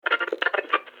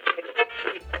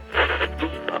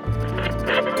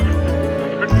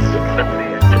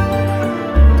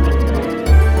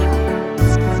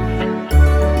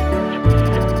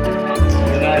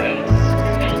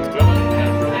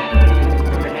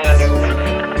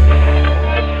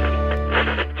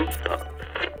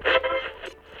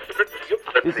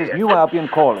New Albion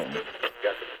calling.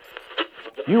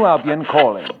 New Albion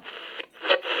calling.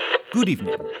 Good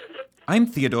evening. I'm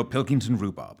Theodore Pilkington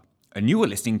Rhubarb, and you are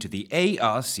listening to the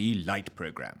ARC Light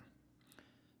Programme.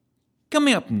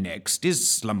 Coming up next is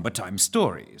Slumber Time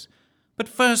Stories. But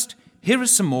first, here is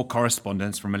some more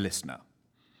correspondence from a listener.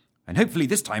 And hopefully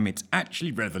this time it's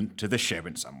actually relevant to the show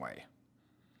in some way.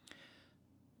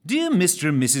 Dear Mr.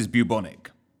 and Mrs.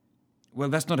 Bubonic. Well,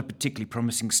 that's not a particularly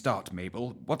promising start,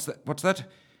 Mabel. What's that?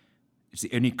 It's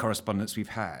the only correspondence we've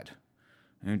had.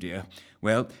 Oh dear.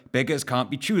 Well, beggars can't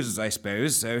be choosers, I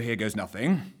suppose, so here goes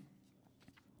nothing.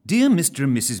 Dear Mr.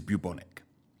 and Mrs. Bubonic,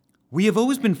 we have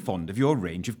always been fond of your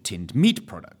range of tinned meat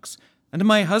products, and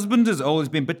my husband has always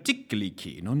been particularly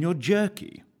keen on your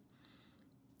jerky.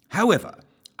 However,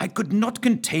 I could not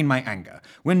contain my anger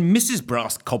when Mrs.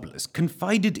 Brass Cobblers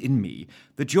confided in me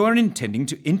that you are intending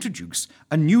to introduce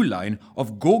a new line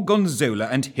of gorgonzola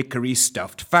and hickory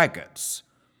stuffed faggots.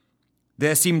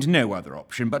 There seemed no other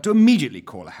option but to immediately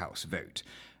call a house vote,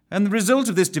 and the result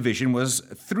of this division was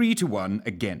 3-1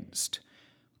 against,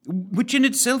 which in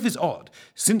itself is odd,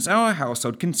 since our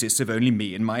household consists of only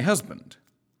me and my husband.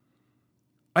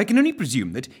 I can only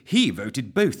presume that he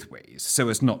voted both ways, so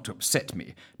as not to upset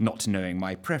me, not knowing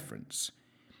my preference.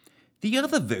 The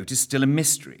other vote is still a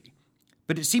mystery,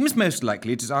 but it seems most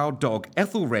likely it is our dog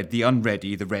Ethelred the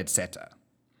Unready, the Red Setter.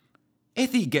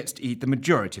 Ethy gets to eat the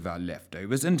majority of our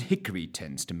leftovers, and Hickory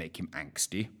tends to make him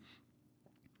angsty.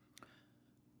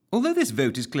 Although this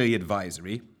vote is clearly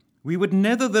advisory, we would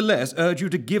nevertheless urge you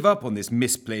to give up on this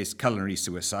misplaced culinary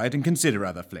suicide and consider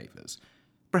other flavours,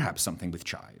 perhaps something with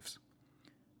chives.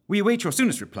 We await your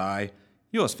soonest reply.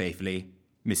 Yours faithfully,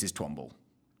 Mrs. Twomble.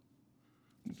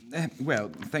 Well,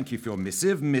 thank you for your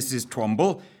missive, Mrs.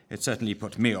 Twomble. It certainly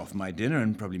put me off my dinner,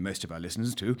 and probably most of our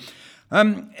listeners too.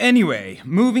 Anyway,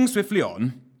 moving swiftly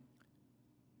on.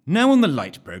 Now on the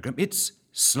Light programme, it's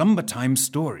Slumber Time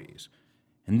Stories.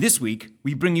 And this week,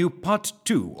 we bring you part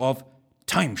 2 of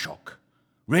Time Shock,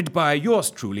 read by yours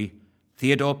truly,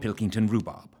 Theodore Pilkington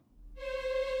Rhubarb.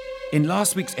 In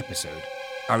last week's episode,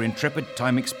 our intrepid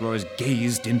time explorers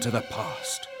gazed into the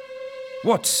past.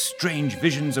 What strange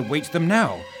visions await them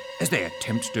now as they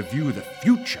attempt to view the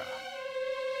future?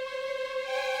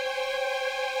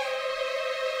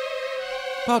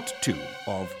 Part 2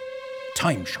 of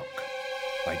Time Shock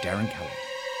by Darren Callan.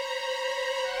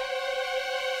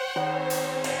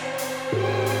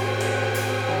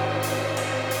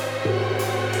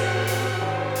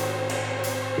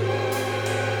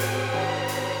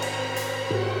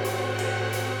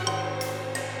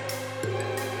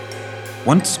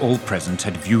 Once all present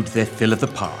had viewed their fill of the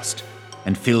past,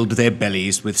 and filled their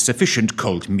bellies with sufficient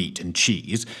cold meat and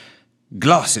cheese,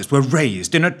 glasses were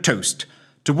raised in a toast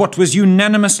to what was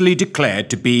unanimously declared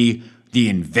to be the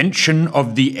invention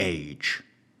of the age.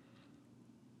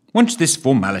 Once this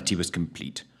formality was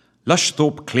complete,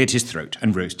 Lushthorpe cleared his throat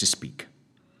and rose to speak.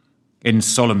 In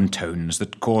solemn tones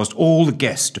that caused all the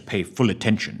guests to pay full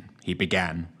attention, he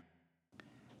began.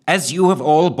 As you have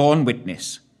all borne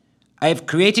witness, I have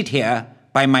created here,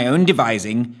 by my own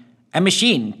devising, a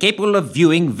machine capable of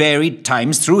viewing varied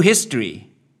times through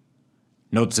history.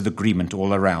 Nods of agreement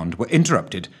all around were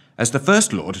interrupted as the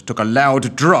First Lord took a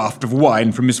loud draught of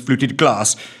wine from his fluted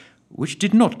glass, which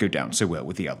did not go down so well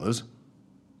with the others.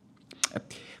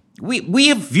 We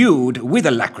have viewed with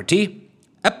alacrity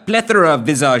a plethora of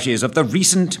visages of the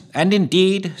recent and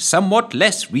indeed somewhat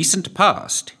less recent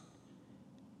past.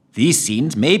 These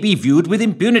scenes may be viewed with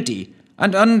impunity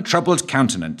and untroubled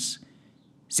countenance,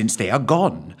 since they are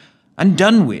gone and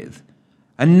done with,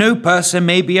 and no person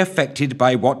may be affected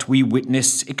by what we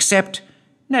witness except,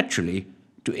 naturally,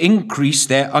 to increase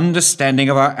their understanding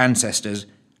of our ancestors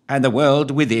and the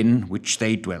world within which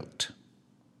they dwelt.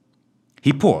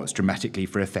 He paused dramatically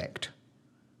for effect.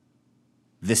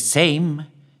 The same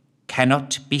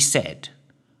cannot be said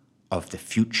of the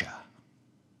future.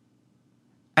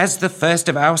 As the first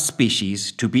of our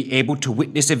species to be able to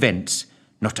witness events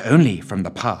not only from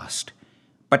the past,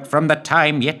 but from the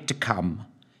time yet to come,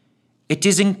 it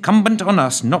is incumbent on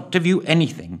us not to view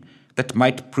anything that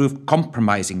might prove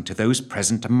compromising to those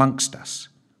present amongst us.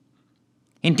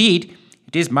 Indeed,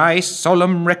 it is my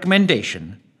solemn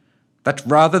recommendation that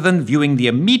rather than viewing the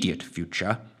immediate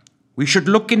future, we should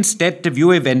look instead to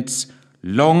view events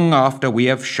long after we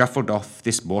have shuffled off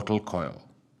this mortal coil.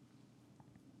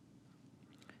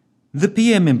 The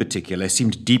PM in particular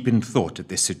seemed deep in thought at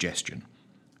this suggestion,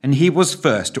 and he was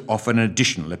first to offer an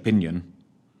additional opinion.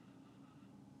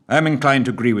 I am inclined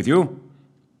to agree with you.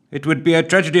 It would be a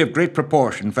tragedy of great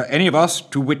proportion for any of us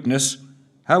to witness,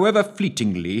 however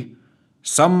fleetingly,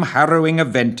 some harrowing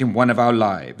event in one of our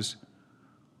lives,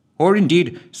 or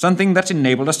indeed something that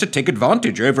enabled us to take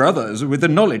advantage over others with the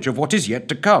knowledge of what is yet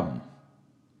to come.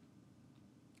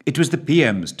 It was the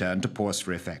PM's turn to pause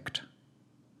for effect.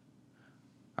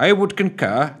 I would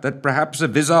concur that perhaps a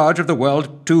visage of the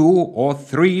world 200 or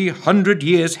 300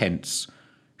 years hence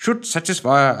should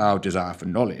satisfy our desire for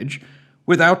knowledge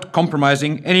without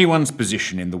compromising anyone's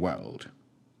position in the world.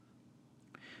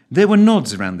 There were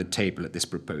nods around the table at this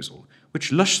proposal,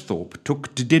 which Lushthorpe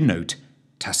took to denote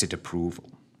tacit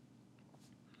approval.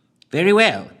 Very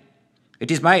well. It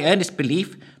is my earnest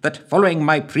belief that following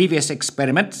my previous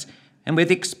experiments, and with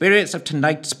the experience of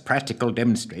tonight's practical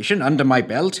demonstration under my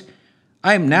belt,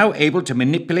 I am now able to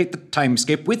manipulate the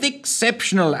timescape with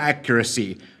exceptional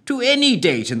accuracy to any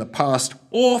date in the past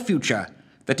or future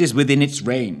that is within its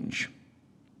range.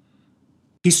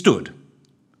 He stood,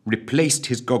 replaced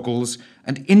his goggles,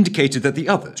 and indicated that the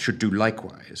others should do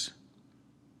likewise.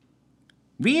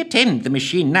 Reattend the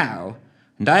machine now,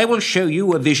 and I will show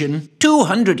you a vision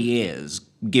 200 years,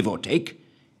 give or take,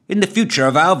 in the future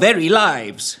of our very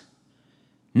lives.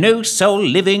 No soul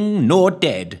living nor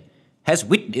dead has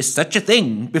witnessed such a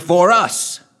thing before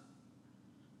us.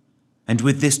 And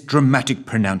with this dramatic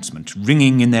pronouncement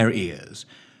ringing in their ears,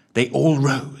 they all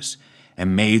rose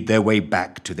and made their way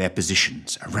back to their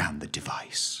positions around the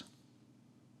device.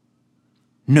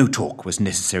 No talk was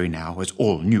necessary now, as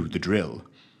all knew the drill.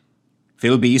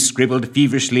 Philby scribbled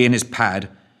feverishly in his pad,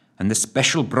 and the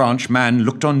special branch man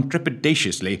looked on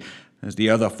trepidatiously as the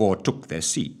other four took their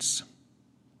seats.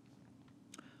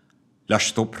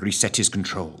 Lushthorpe reset his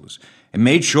controls and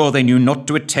made sure they knew not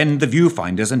to attend the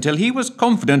viewfinders until he was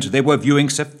confident they were viewing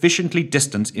sufficiently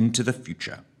distant into the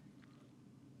future.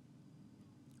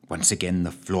 Once again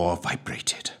the floor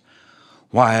vibrated.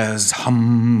 Wires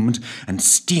hummed and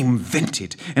steam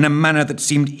vented in a manner that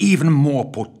seemed even more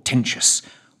portentous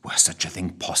were such a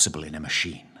thing possible in a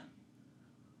machine.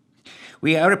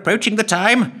 We are approaching the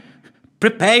time.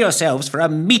 Prepare yourselves for a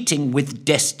meeting with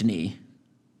destiny,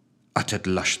 uttered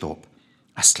Lushthorpe,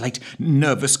 a slight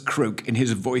nervous croak in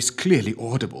his voice clearly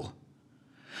audible.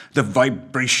 The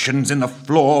vibrations in the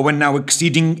floor were now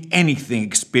exceeding anything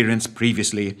experienced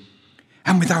previously,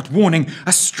 and without warning,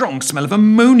 a strong smell of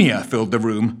ammonia filled the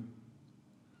room.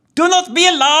 "Do not be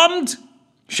alarmed!"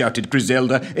 shouted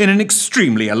Griselda in an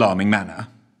extremely alarming manner.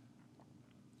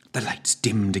 The lights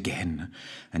dimmed again,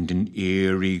 and an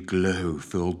eerie glow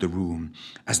filled the room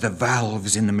as the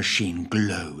valves in the machine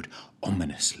glowed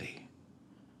ominously.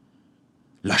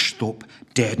 Lushthorpe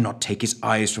dared not take his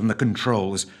eyes from the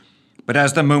controls, but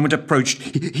as the moment approached,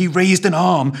 he raised an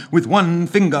arm with one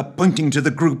finger pointing to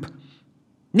the group.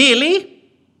 "Nearly?"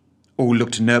 All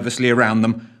looked nervously around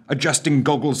them, adjusting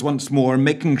goggles once more and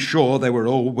making sure they were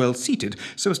all well seated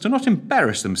so as to not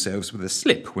embarrass themselves with a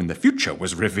slip when the future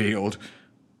was revealed.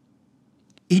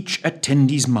 Each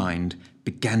attendee's mind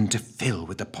began to fill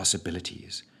with the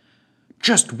possibilities.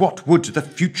 Just what would the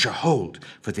future hold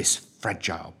for this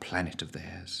fragile planet of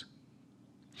theirs?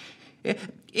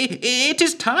 It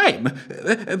is time.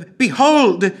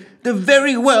 Behold, the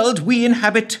very world we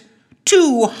inhabit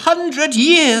 200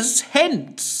 years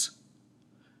hence.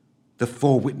 The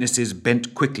four witnesses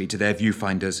bent quickly to their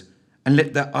viewfinders and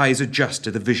let their eyes adjust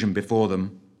to the vision before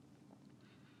them.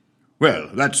 "Well,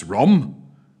 that's rom,"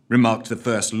 remarked the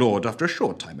First Lord after a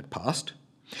short time had passed.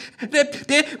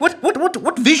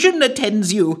 What vision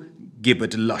attends you?"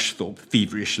 gibbered Lushthorpe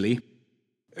feverishly.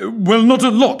 "Well, not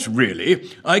a lot, really.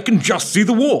 I can just see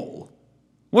the wall.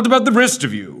 What about the rest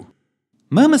of you?"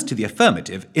 Murmurs to the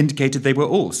affirmative indicated they were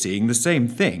all seeing the same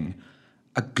thing,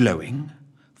 a glowing,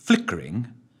 flickering,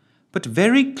 but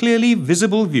very clearly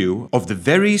visible view of the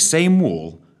very same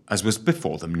wall as was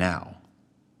before them now.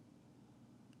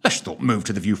 Lushthorpe moved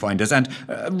to the viewfinders and,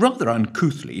 rather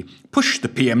uncouthly, pushed the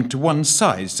PM to one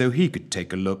side so he could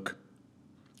take a look.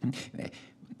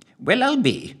 "Well, I'll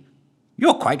be.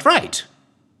 You're quite right."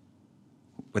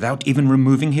 Without even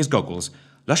removing his goggles,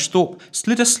 Lushthorpe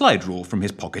slid a slide rule from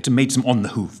his pocket and made some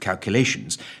on-the-hoof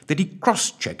calculations that he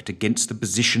cross-checked against the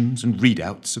positions and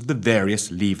readouts of the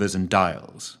various levers and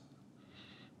dials.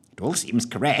 "It all seems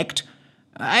correct.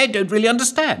 I don't really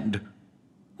understand.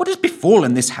 What has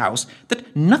befallen this house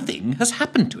that nothing has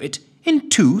happened to it in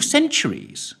 2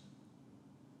 centuries?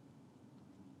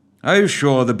 "Are you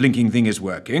sure the blinking thing is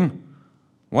working?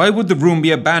 Why would the room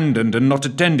be abandoned and not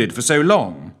attended for so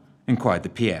long?" inquired the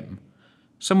PM,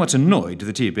 somewhat annoyed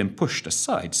that he had been pushed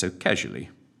aside so casually.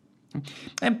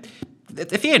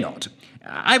 Fear not.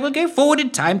 I will go forward in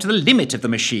time to the limit of the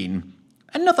machine.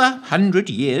 Another 100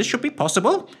 years should be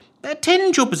possible.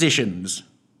 Attend your positions."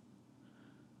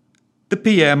 The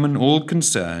PM and all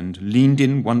concerned leaned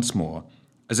in once more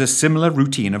as a similar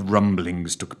routine of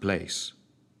rumblings took place.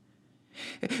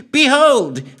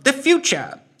 Behold, the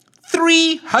future,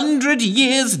 300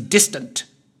 years distant.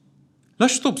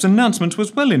 Lushthorpe's announcement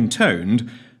was well intoned,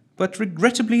 but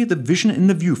regrettably the vision in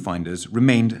the viewfinders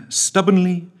remained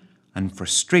stubbornly and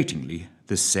frustratingly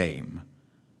the same.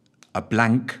 A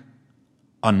blank,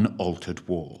 unaltered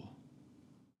wall.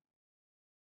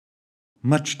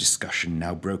 Much discussion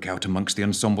now broke out amongst the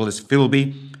ensemble as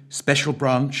Philby, Special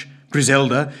Branch,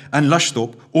 Griselda, and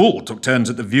Lushthorpe all took turns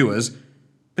at the viewers,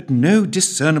 but no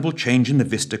discernible change in the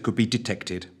vista could be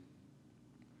detected.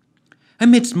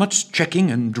 Amidst much checking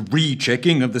and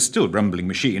rechecking of the still rumbling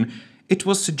machine, it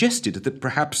was suggested that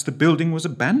perhaps the building was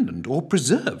abandoned or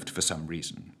preserved for some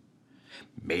reason.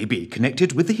 Maybe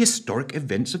connected with the historic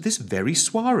events of this very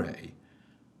soiree.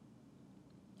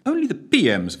 Only the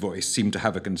PM's voice seemed to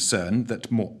have a concern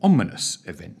that more ominous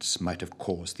events might have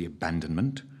caused the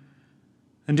abandonment.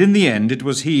 And in the end it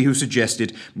was he who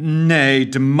suggested, nay,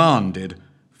 demanded,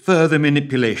 further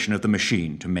manipulation of the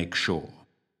machine to make sure.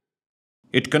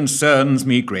 It concerns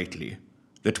me greatly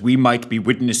that we might be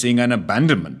witnessing an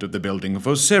abandonment of the building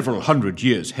for several hundred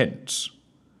years hence.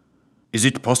 Is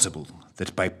it possible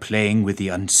that by playing with the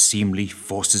unseemly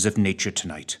forces of nature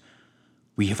tonight,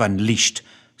 we have unleashed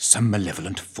some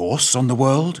malevolent force on the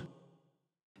world?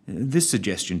 This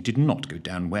suggestion did not go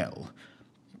down well.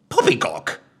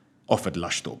 Poppycock, offered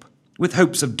Lushthorpe, with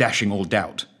hopes of dashing all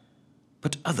doubt.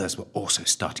 But others were also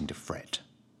starting to fret.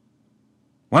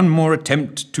 One more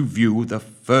attempt to view the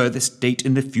furthest date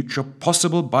in the future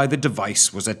possible by the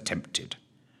device was attempted.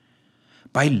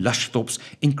 By Lushthorpe's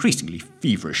increasingly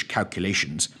feverish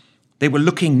calculations, they were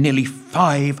looking nearly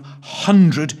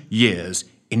 500 years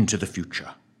into the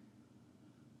future.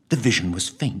 The vision was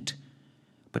faint,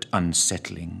 but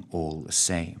unsettling all the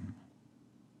same.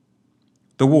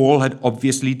 The wall had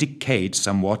obviously decayed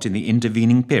somewhat in the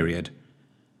intervening period,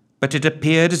 but it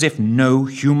appeared as if no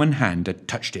human hand had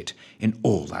touched it in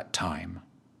all that time.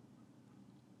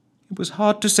 It was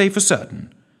hard to say for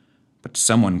certain, but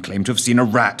someone claimed to have seen a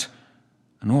rat,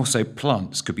 and also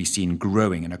plants could be seen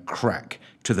growing in a crack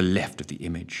to the left of the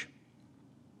image.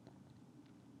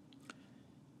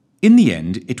 In the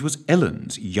end, it was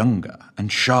Ellen's younger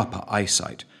and sharper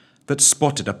eyesight that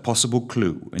spotted a possible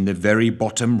clue in the very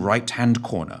bottom right-hand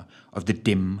corner of the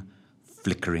dim,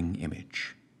 flickering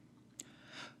image.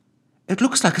 "It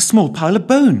looks like a small pile of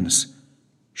bones,"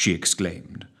 she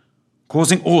exclaimed,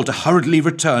 causing all to hurriedly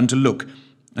return to look,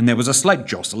 and there was a slight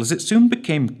jostle as it soon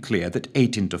became clear that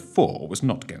 8 into 4 was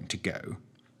not going to go.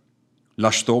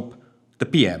 Lushthorpe, the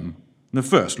PM, the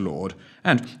First Lord,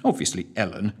 and obviously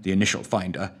Ellen, the initial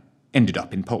finder, ended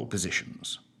up in pole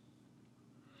positions.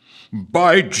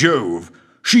 "By Jove,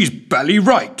 she's bally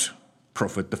right,"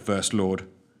 proffered the First Lord.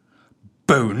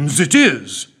 "Bones it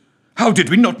is! How did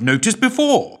we not notice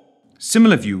before?"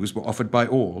 Similar views were offered by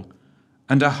all,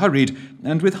 and a hurried,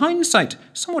 and with hindsight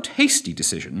somewhat hasty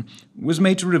decision was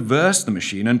made to reverse the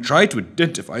machine and try to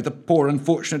identify the poor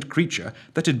unfortunate creature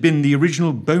that had been the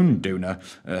original bone donor,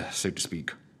 so to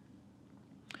speak.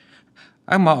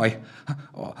 "Oh my,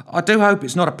 I do hope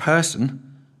it's not a person,"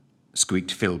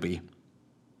 squeaked Philby.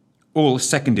 All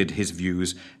seconded his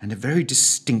views, and a very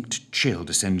distinct chill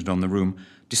descended on the room,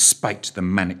 despite the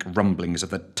manic rumblings of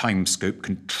the timescope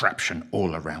contraption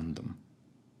all around them.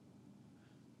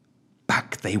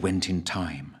 Back they went in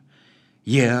time.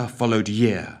 Year followed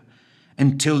year,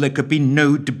 until there could be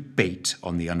no debate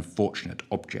on the unfortunate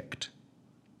object.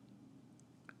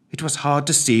 It was hard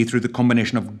to see through the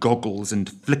combination of goggles and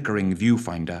flickering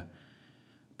viewfinder,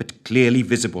 but clearly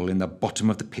visible in the bottom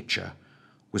of the picture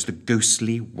was the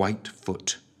ghostly white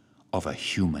foot of a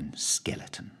human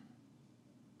skeleton.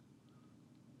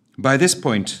 By this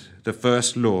point, the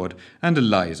First Lord and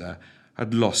Eliza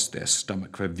had lost their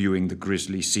stomach for viewing the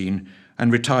grisly scene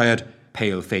and retired,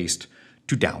 pale-faced,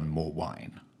 to down more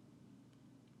wine.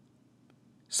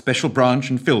 Special Branch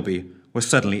and Philby were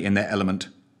suddenly in their element,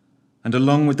 and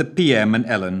along with the PM and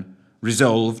Ellen,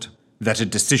 resolved that a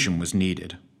decision was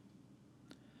needed.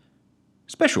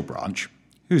 Special Branch,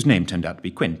 whose name turned out to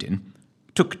be Quentin,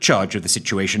 took charge of the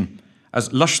situation, as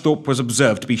Lushthorpe was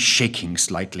observed to be shaking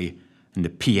slightly, and the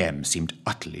PM seemed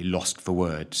utterly lost for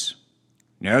words.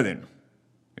 "Now then,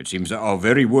 it seems that our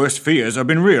very worst fears have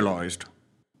been realised."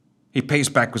 He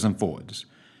paced backwards and forwards.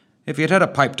 If he had had a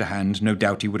pipe to hand, no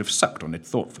doubt he would have sucked on it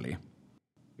thoughtfully.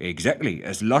 "Exactly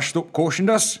as Lushthorpe cautioned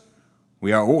us,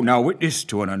 we are all now witness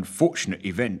to an unfortunate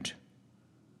event.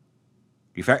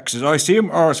 The facts as I see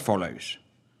them are as follows.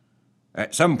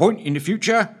 At some point in the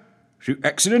future, through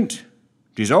accident,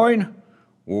 design,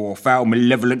 or foul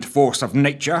malevolent force of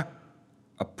nature,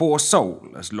 a poor soul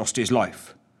has lost his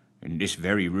life in this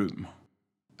very room."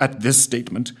 At this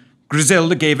statement,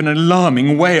 Griselda gave an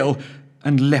alarming wail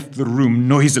and left the room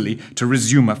noisily to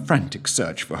resume a frantic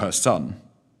search for her son.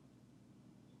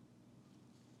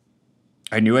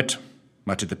 "I knew it,"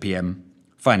 muttered the PM,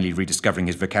 finally rediscovering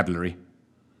his vocabulary.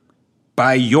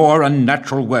 "By your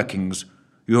unnatural workings,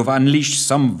 you have unleashed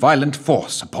some violent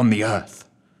force upon the earth."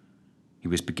 He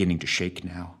was beginning to shake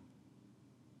now.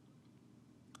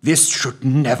 "This should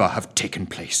never have taken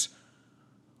place.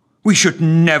 We should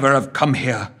never have come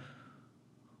here.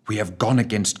 We have gone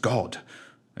against God,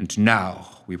 and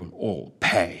now we will all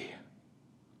pay."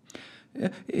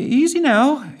 "Easy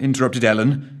now," interrupted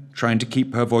Ellen, trying to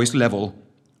keep her voice level,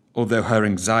 although her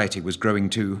anxiety was growing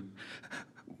too.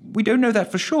 "We don't know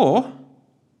that for sure."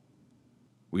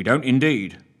 "We don't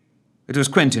indeed." It was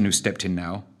Quentin who stepped in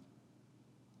now.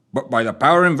 "But by the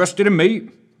power invested in me,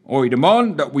 I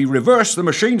demand that we reverse the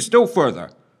machine still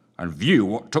further and view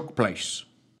what took place."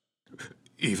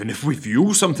 "Even if we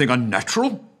view something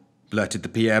unnatural?" blurted the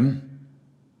PM.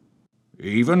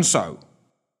 "Even so."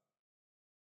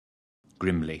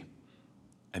 Grimly,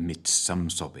 amidst some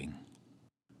sobbing,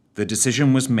 the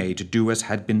decision was made to do as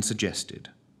had been suggested.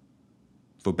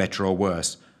 For better or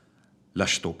worse,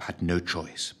 Lushthorpe had no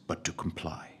choice but to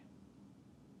comply.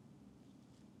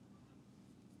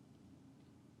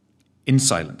 In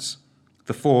silence,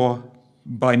 the four,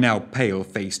 by now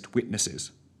pale-faced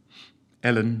witnesses,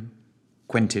 Ellen,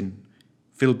 Quentin,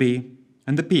 Philby,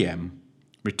 and the PM,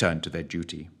 returned to their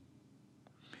duty.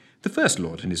 The First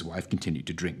Lord and his wife continued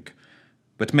to drink,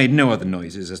 but made no other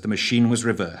noises as the machine was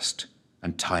reversed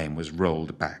and time was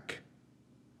rolled back.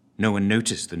 No one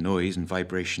noticed the noise and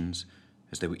vibrations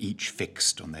as they were each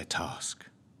fixed on their task.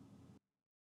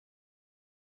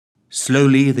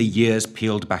 Slowly the years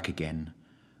peeled back again,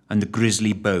 and the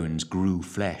grisly bones grew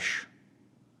flesh.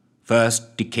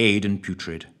 First decayed and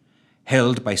putrid,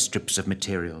 held by strips of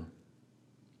material,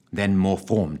 then more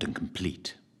formed and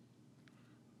complete.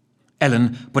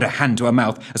 Ellen put a hand to her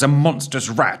mouth as a monstrous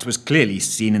rat was clearly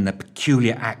seen in the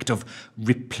peculiar act of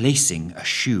replacing a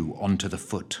shoe onto the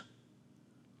foot.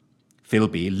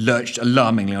 Philby lurched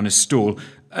alarmingly on his stool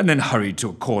and then hurried to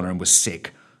a corner and was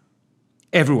sick.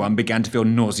 Everyone began to feel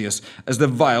nauseous as the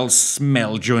vile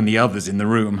smell joined the others in the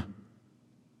room.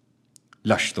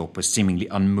 Lushthorpe was seemingly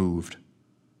unmoved,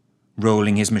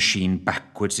 rolling his machine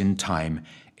backwards in time,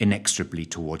 inexorably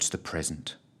towards the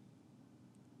present.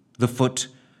 The foot,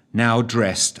 now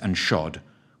dressed and shod,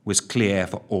 was clear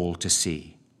for all to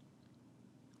see.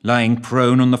 Lying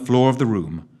prone on the floor of the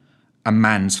room, a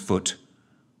man's foot,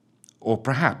 or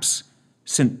perhaps,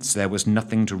 since there was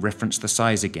nothing to reference the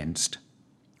size against,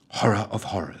 horror of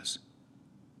horrors,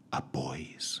 a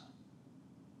boy's.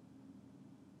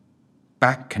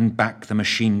 Back and back the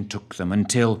machine took them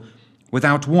until,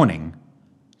 without warning,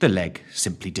 the leg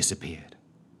simply disappeared.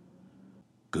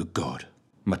 "Good God,"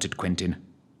 muttered Quentin.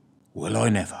 "Will I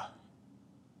never?"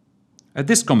 At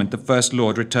this comment the First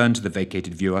Lord returned to the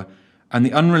vacated viewer, and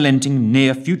the unrelenting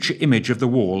near-future image of the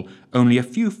wall only a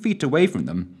few feet away from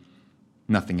them,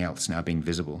 nothing else now being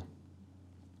visible.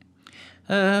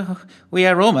 "We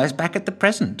are almost back at the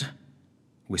present,"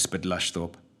 whispered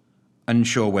Lushthorpe,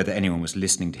 unsure whether anyone was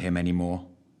listening to him any more.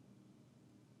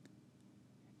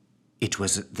 It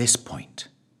was at this point,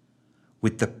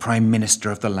 with the Prime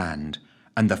Minister of the land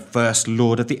and the First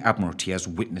Lord of the Admiralty as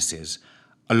witnesses,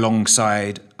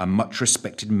 alongside a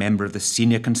much-respected member of the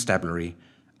Senior Constabulary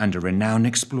and a renowned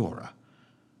explorer,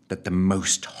 that the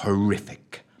most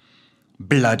horrific,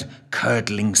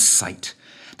 blood-curdling sight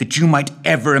that you might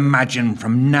ever imagine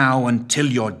from now until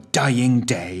your dying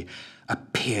day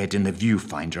appeared in the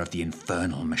viewfinder of the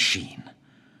infernal machine.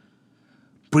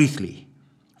 Briefly,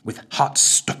 with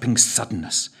heart-stopping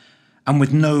suddenness, and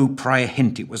with no prior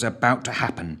hint it was about to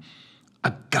happen,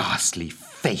 a ghastly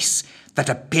face that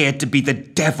appeared to be the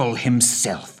devil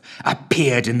himself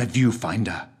appeared in the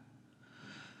viewfinder.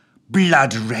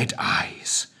 Blood-red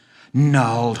eyes,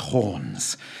 gnarled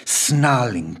horns,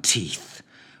 snarling teeth,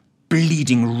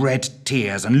 bleeding red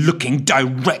tears, and looking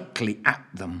directly at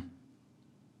them.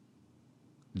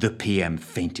 The PM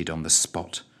fainted on the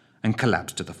spot and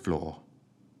collapsed to the floor.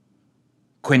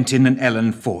 Quentin and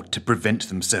Ellen fought to prevent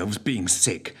themselves being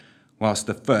sick, whilst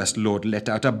the First Lord let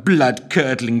out a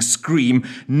blood-curdling scream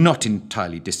not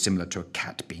entirely dissimilar to a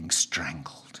cat being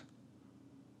strangled.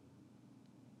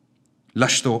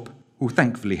 Lushthorpe, who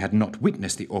thankfully had not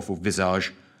witnessed the awful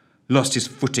visage, lost his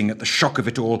footing at the shock of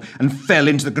it all and fell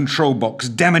into the control box,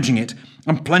 damaging it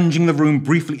and plunging the room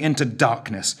briefly into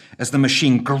darkness as the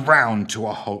machine ground to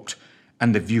a halt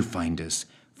and the viewfinders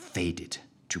faded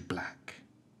to black.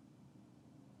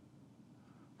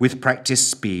 With practiced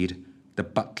speed, The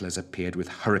butlers appeared with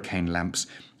hurricane lamps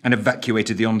and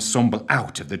evacuated the ensemble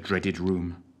out of the dreaded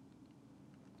room.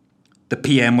 The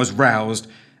PM was roused,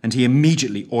 and he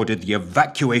immediately ordered the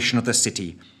evacuation of the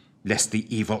city, lest the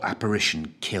evil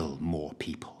apparition kill more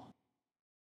people.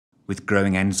 With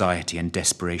growing anxiety and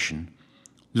desperation,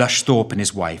 Lush Thorpe and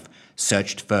his wife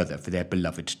searched further for their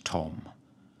beloved Tom.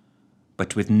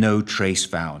 But with no trace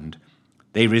found,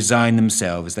 they resigned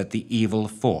themselves that the evil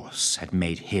force had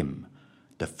made him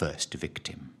the first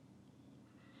victim.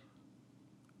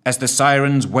 As the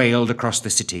sirens wailed across the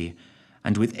city,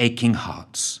 and with aching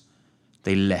hearts,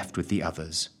 they left with the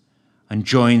others and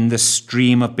joined the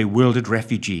stream of bewildered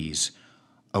refugees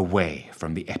away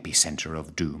from the epicenter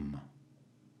of doom.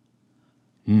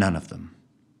 None of them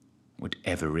would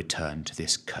ever return to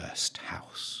this cursed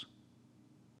house.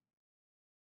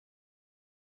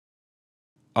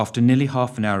 After nearly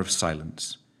half an hour of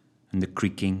silence and the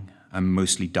creaking and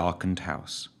mostly darkened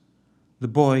house, the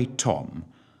boy, Tom,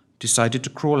 decided to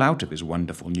crawl out of his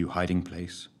wonderful new hiding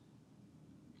place.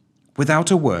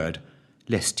 Without a word,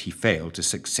 lest he fail to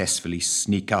successfully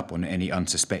sneak up on any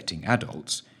unsuspecting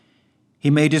adults, he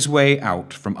made his way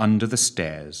out from under the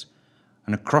stairs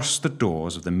and across the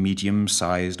doors of the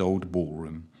medium-sized old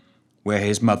ballroom, where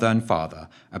his mother and father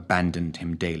abandoned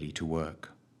him daily to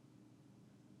work.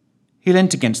 He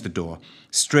leant against the door,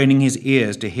 straining his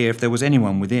ears to hear if there was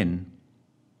anyone within.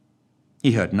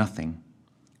 He heard nothing,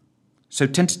 so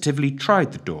tentatively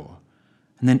tried the door,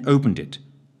 and then opened it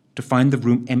to find the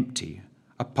room empty,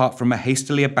 apart from a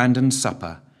hastily abandoned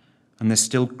supper and the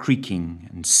still creaking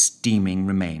and steaming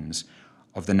remains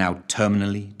of the now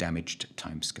terminally damaged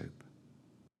timescope.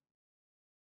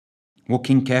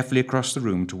 Walking carefully across the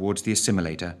room towards the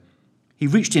assimilator, he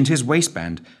reached into his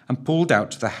waistband and pulled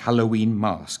out the Halloween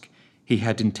mask he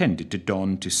had intended to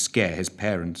don to scare his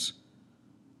parents.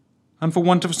 And for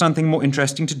want of something more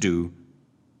interesting to do,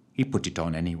 he put it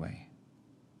on anyway.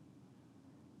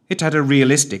 It had a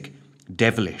realistic,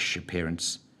 devilish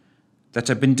appearance that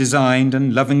had been designed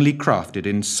and lovingly crafted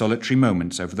in solitary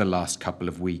moments over the last couple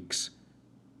of weeks.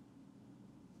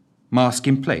 Mask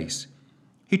in place,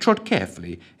 he trod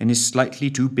carefully in his slightly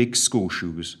too big school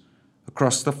shoes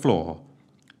across the floor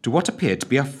to what appeared to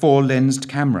be a four-lensed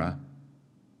camera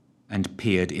and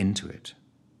peered into it,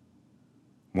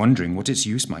 wondering what its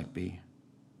use might be.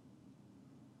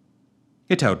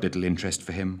 It held little interest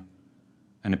for him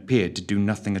and appeared to do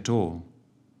nothing at all.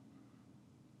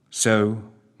 So,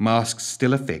 mask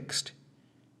still affixed,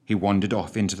 he wandered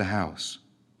off into the house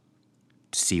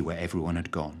to see where everyone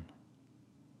had gone.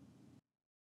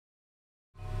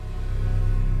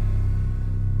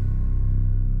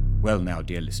 Well now,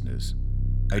 dear listeners,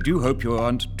 I do hope you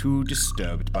aren't too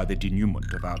disturbed by the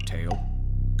denouement of our tale.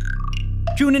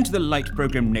 Tune into the Light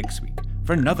programme next week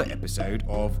for another episode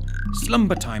of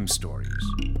Slumber Time Stories.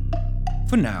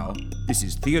 For now, this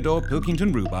is Theodore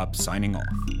Pilkington Rhubarb signing off.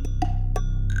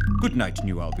 Good night,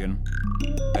 New Albion.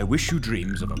 I wish you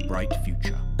dreams of a bright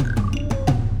future.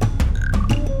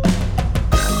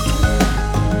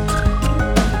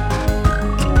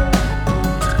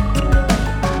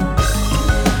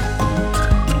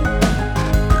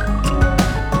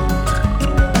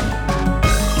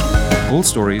 All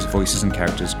stories, voices and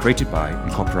characters created by and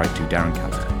copyright to Darren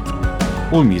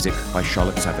Callagher. All music by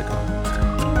Charlotte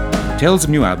Savigar. Tales of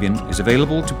New Albion is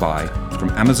available to buy from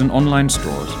Amazon online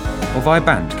stores or via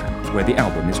Bandcamp, where the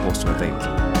album is also available.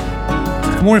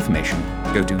 For more information,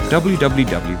 go to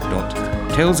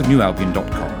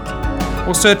www.talesofnewalbion.com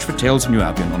or search for Tales of New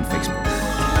Albion on Facebook.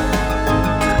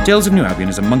 Tales of New Albion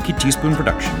is a Monkey Teaspoon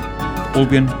production of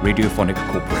Albion Radiophonic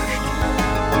Corporation.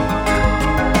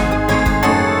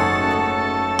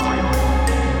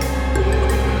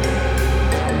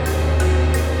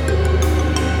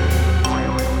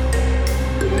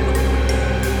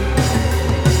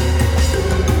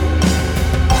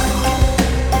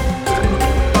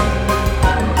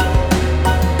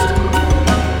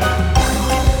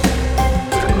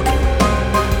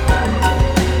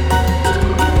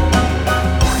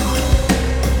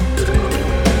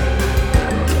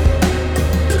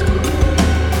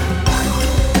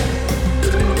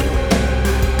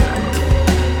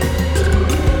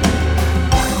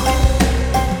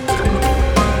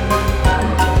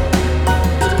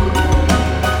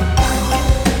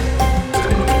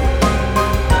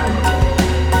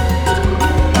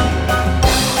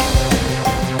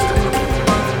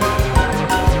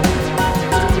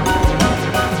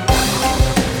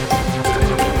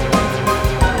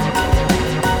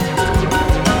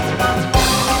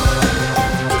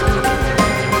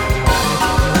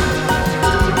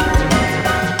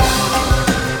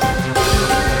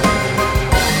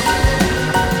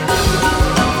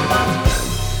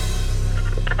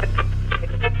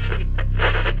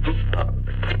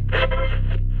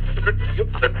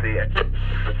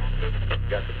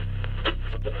 Got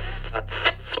it.